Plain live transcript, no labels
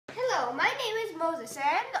Hello, my name is Moses and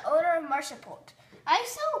I am the owner of Marsh-A-Pault. I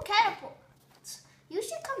sell catapults. You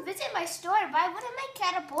should come visit my store and buy one of my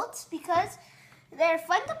catapults because they're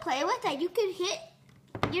fun to play with and you can hit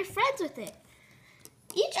your friends with it.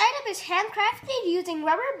 Each item is handcrafted using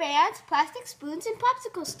rubber bands, plastic spoons, and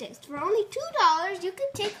popsicle sticks. For only $2, you can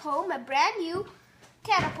take home a brand new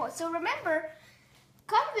catapult. So remember,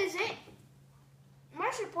 come visit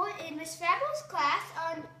Marsh-A-Pault in Miss Fabulous class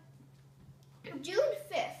on June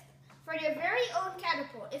 5th for your very own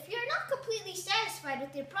catapult. If you're not completely satisfied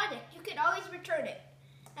with your product, you can always return it.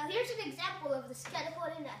 Now here's an example of this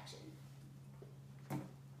catapult in action.